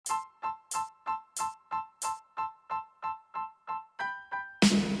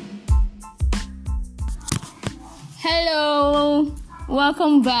Hello,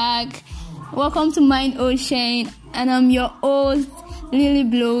 welcome back. Welcome to Mind Ocean, and I'm your host, Lily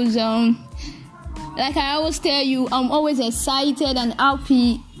Blossom. Like I always tell you, I'm always excited and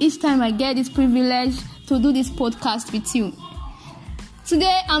happy each time I get this privilege to do this podcast with you.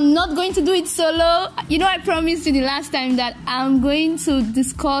 Today, I'm not going to do it solo. I promised you the last time that I'm going to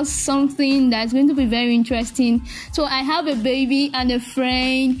discuss something that's going to be very interesting. So I have a baby and a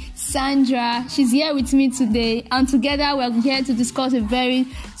friend, Sandra. She's here with me today, and together we're here to discuss a very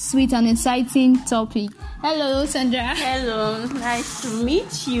sweet and exciting topic. Hello, Sandra. Hello, nice to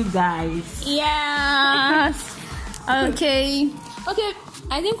meet you guys. Yes. Okay.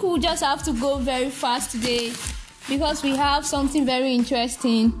 I think we'll just have to go very fast today, because we have something very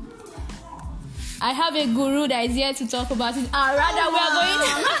interesting. I have a guru that is here to talk about it.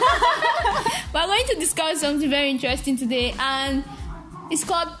 We're going to discuss something very interesting today, and it's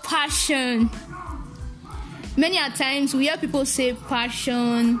called passion. Many a times we hear people say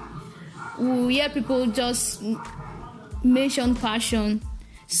passion. We hear people just mention passion.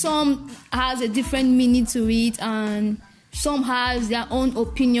 Some has a different meaning to it, and some has their own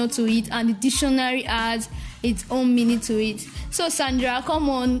opinion to it, and the dictionary has its own meaning to it. So Sandra, come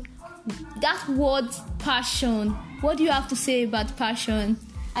on, that word passion, what do you have to say about passion?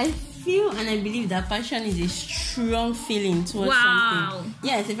 I feel and I believe that passion is a strong feeling towards something.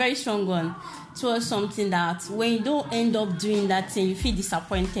 Yeah, it's a very strong one towards something that when you don't end up doing that thing, you feel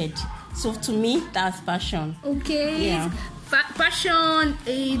disappointed. So to me, that's passion. Okay. Yeah. Passion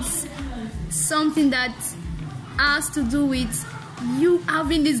is something that has to do with you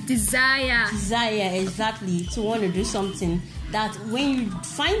having this desire, exactly, to want to do something that when you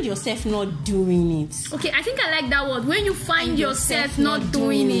find yourself not doing it. Okay, I think I like that word. When you find yourself not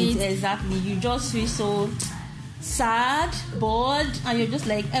doing it. Exactly, you just feel so sad, bored, and you're just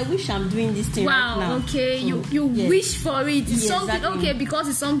like, I wish I'm doing this thing right now. Okay, so, you wish for it. It's something, exactly. Okay, because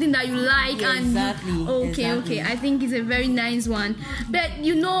it's something that you like, and exactly. Okay, I think it's a very nice one. But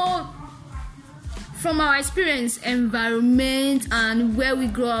from our experience, environment, and where we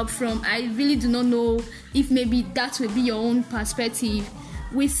grow up from, I really do not know if maybe that will be your own perspective.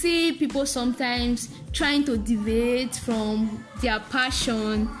 We see people sometimes trying to deviate from their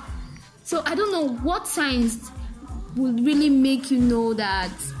passion. So I don't know what signs would really make you know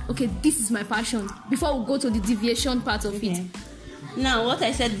that, okay, this is my passion, before we go to the deviation part of it. Now, what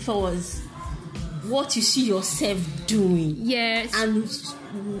I said before was what you see yourself doing. Yes. And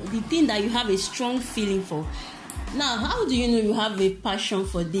the thing that you have a strong feeling for. Now, how do you know you have a passion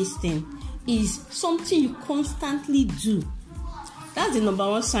for this thing? Is something you constantly do. That's the number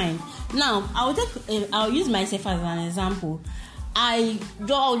one sign. Now, I'll use myself as an example.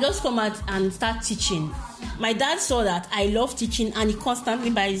 I'll just come out and start teaching. My dad saw that I love teaching, and he constantly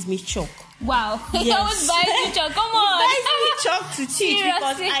buys me chalk. Wow. He always buys me chalk. Come on. He buys me chalk to teach. Seriously?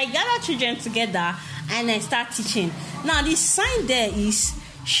 Because I gather children together and I start teaching. Now, the sign there is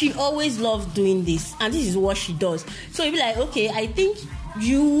she always loved doing this, and this is what she does. So you'll be like, okay, I think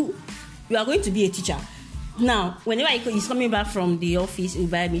you are going to be a teacher. Now, whenever he's coming back from the office, he'll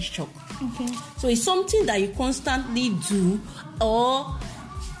buy me chalk. Okay. So it's something that you constantly do, or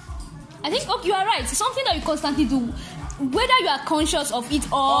I think you are right. It's something that you constantly do, whether you are conscious of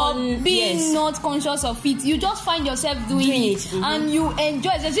it or being not conscious of it. You just find yourself doing it, mm-hmm. and you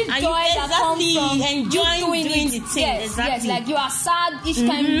enjoy. There's this joy that comes from you doing the thing. Yes, like you are sad each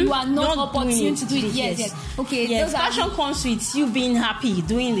time you are not opportune to do it. Yes. Okay. Yes. Passion comes with you being happy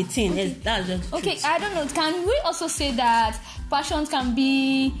doing the thing. Okay. That's just okay. I don't know. Can we also say that passion can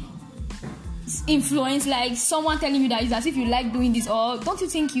be influence, like someone telling you that it's as if you like doing this, or don't you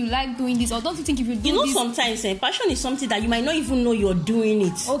think you like doing this, or don't you think if you do this? Sometimes passion is something that you might not even know you're doing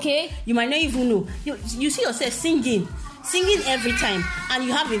it. Okay. You might not even know. You see yourself singing every time, and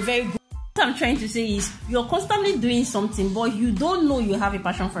you have a very good. What I'm trying to say is you're constantly doing something, but you don't know you have a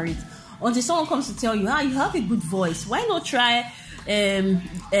passion for it until someone comes to tell you, you have a good voice. Why not try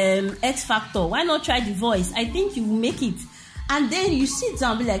X Factor? Why not try The Voice? I think you will make it. And then you sit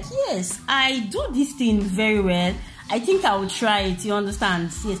down and be like, yes, I do this thing very well. I think I will try it. You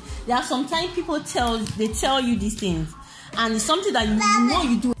understand? Yes. There are sometimes people tell you these things, and it's something that you know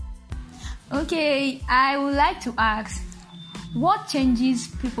you do. Okay, I would like to ask, what changes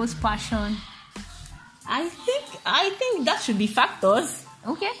people's passion? I think that should be factors.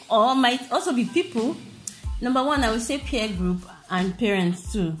 Okay. Or might also be people. Number one, I would say peer group and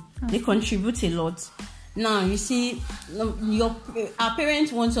parents too. Okay. They contribute a lot. Now, you see, our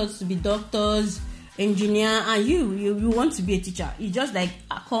parents want us to be doctors, engineer, and you want to be a teacher. It's just like,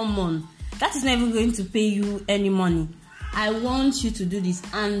 come on. That is never going to pay you any money. I want you to do this,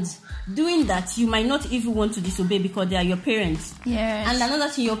 and doing that, you might not even want to disobey because they are your parents. Yes. And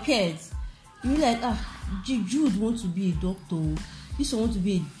another thing, your peers. You're like, Jude wants to be a doctor. This one wants to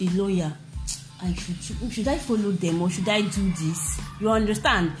be a lawyer. I should I follow them or should I do this? You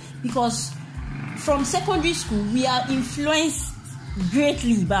understand? Because from secondary school, we are influenced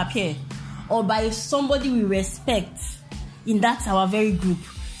greatly by peer or by somebody we respect in that our very group.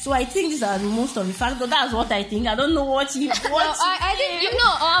 So I think these are most of the factors. That's what I think. I don't know what you. I think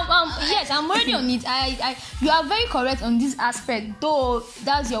yes, I'm already on it. You are very correct on this aspect, though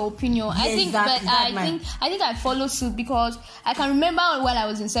that's your opinion. Yes, I think, but I think I follow suit because I can remember while I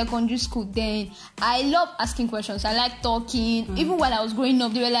was in secondary school. Then I love asking questions. I like talking. Even while I was growing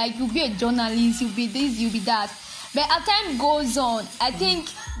up, they were like, "You'll be a journalist. You'll be this. You'll be that." But as time goes on, I think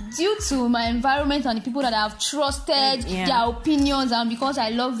due to my environment and the people that I've trusted, their opinions, and because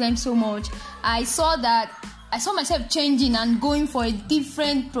I love them so much, I saw myself changing and going for a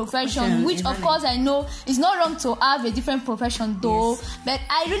different profession, which of course I know is not wrong to have a different profession though, but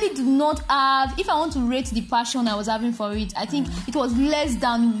I really do not have, if I want to rate the passion I was having for it, I think it was less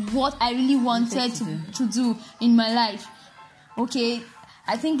than what I really wanted to do in my life. Okay.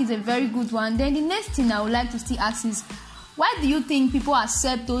 I think it's a very good one. Then the next thing I would like to still ask is, why do you think people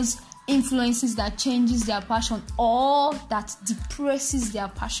accept those influences that changes their passion or that depresses their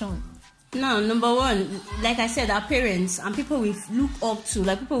passion? Now, number one, like I said, our parents and people we look up to,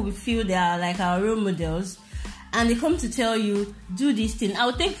 like people we feel they are like our role models, and they come to tell you, do this thing. I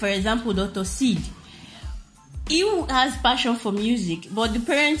would take, for example, Dr. Seed. He has passion for music, but the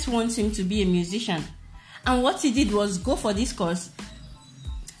parents want him to be a musician. And what he did was go for this course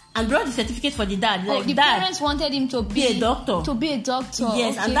and brought the certificate for the dad. Like the parents wanted him to be a doctor. To be a doctor.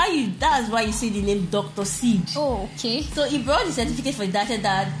 Yes, okay. And that's why you see the name Dr. Seed. Oh, okay. So he brought the certificate for the dad. Said,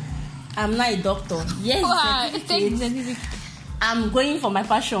 "Dad, I'm not a doctor. Yes, certificate. I'm going for my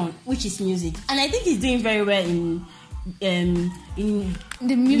passion, which is music." And I think he's doing very well in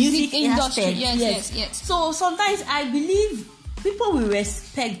the music industry. Yes. So sometimes I believe people we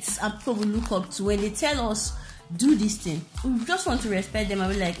respect and people we look up to, when they tell us do this thing, we just want to respect them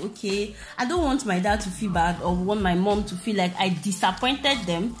and be like, okay, I don't want my dad to feel bad or want my mom to feel like I disappointed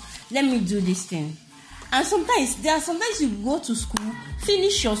them. Let me do this thing. And sometimes you go to school,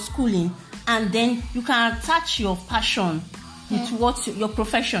 finish your schooling, and then you can attach your passion with what your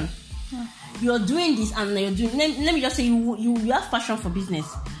profession. You're doing this and you're doing. Let me just say you have passion for business.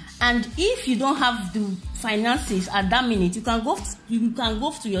 And if you don't have the finances at that minute, you can go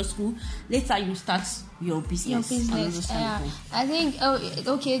to your school. Later, you start your business. I think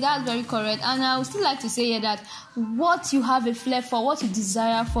okay, that's very correct. And I would still like to say here that what you have a flair for, what you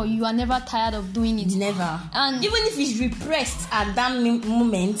desire for, you are never tired of doing it. Never. And even if it's repressed at that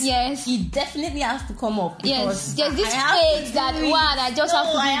moment, yes, it definitely has to come up. Yes, there's this faith that I just have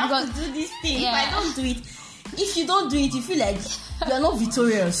to do. I have to do this thing. Yeah. If I don't do it, if you don't do it, you feel like you are not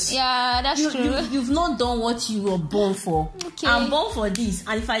victorious. Yeah, that's true. You've not done what you were born for. Okay. I'm born for this,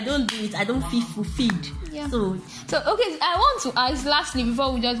 and if I don't do it, I don't feel fulfilled. Yeah. So okay, I want to ask lastly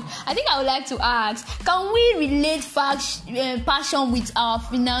before I think I would like to ask, can we relate passion with our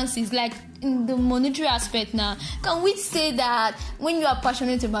finances, like in the monetary aspect now? Can we say that when you are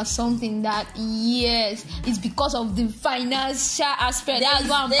passionate about something, that yes, it's because of the financial aspect? That's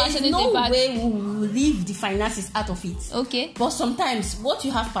why I'm passionate about. There's no way we will leave the finances out of it. Okay. But sometimes what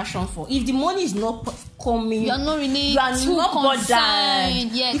you have passion for, if the money is not coming, you are not really bothered.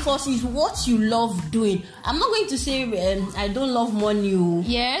 Yes. Because it's what you love doing. I'm not going to say I don't love money.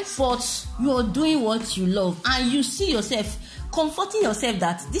 Yes. But you're doing what you love, and you see yourself comforting yourself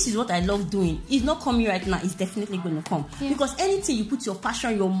that this is what I love doing. It's not coming right now, it's definitely going to come. Yeah. Because anything you put your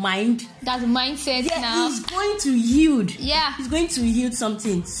passion, your mind, that mindset now, is going to yield. Yeah. It's going to yield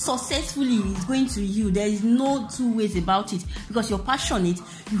something. Successfully, it's going to yield. There is no two ways about it. Because you're passionate,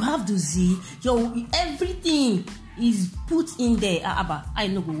 you have the zeal, everything is put in there. I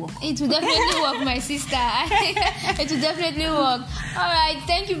know go work. It will definitely work, my sister. It will definitely work. Alright,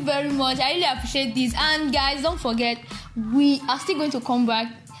 thank you very much. I really appreciate this. And guys, don't forget, we are still going to come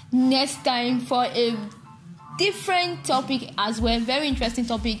back next time for a different topic as well, very interesting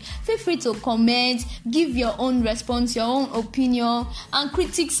topic. Feel free to comment, give your own response, your own opinion, and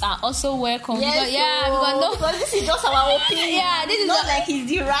critics are also welcome. Yes, because this is just our opinion. Yeah, this is not like it's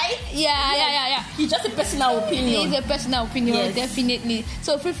the right. Yeah. It's just a personal opinion. It's a personal opinion, yes. Definitely.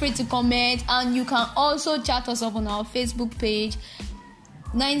 So feel free to comment, and you can also chat us up on our Facebook page.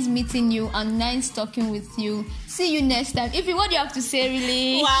 Nice meeting you and nice talking with you. See you next time. If what do you have to say,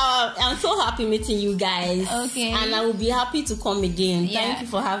 really? Wow, I'm so happy meeting you guys. Okay. And I will be happy to come again. Yeah. Thank you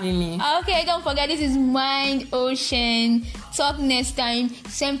for having me. Okay, don't forget, this is Mind Ocean. Talk next time.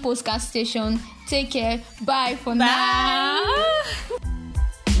 Same podcast station. Take care. Bye for now.